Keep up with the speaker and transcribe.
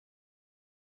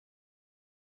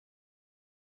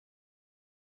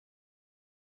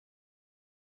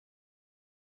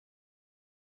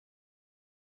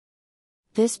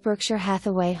This Berkshire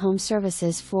Hathaway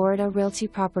HomeServices Florida Realty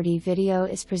property video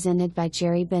is presented by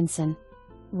Geri Benson.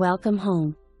 Welcome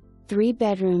home.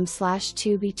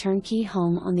 3-bedroom/2B turnkey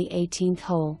home on the 18th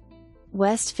hole.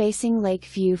 West-facing lake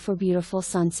view for beautiful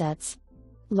sunsets.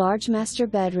 Large master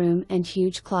bedroom and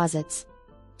huge closets.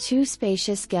 2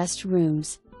 spacious guest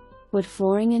rooms. Wood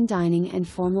flooring and dining and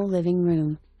formal living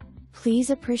room. Please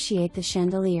appreciate the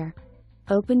chandelier.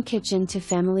 Open kitchen to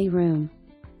family room.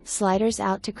 Sliders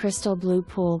out to crystal blue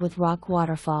pool with rock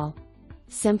waterfall.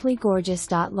 Simply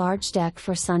gorgeous.Large deck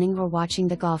for sunning or watching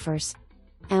the golfers.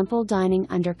 Ample dining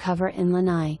under cover in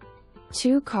lanai.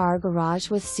 2-car garage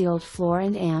with sealed floor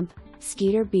and amp,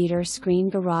 skeeter beater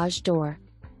screen garage door.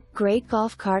 Great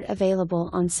golf cart available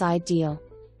on side deal.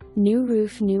 New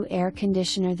roof, new air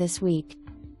conditioner this week.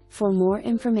 For more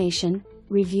information,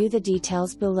 review the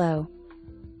details below.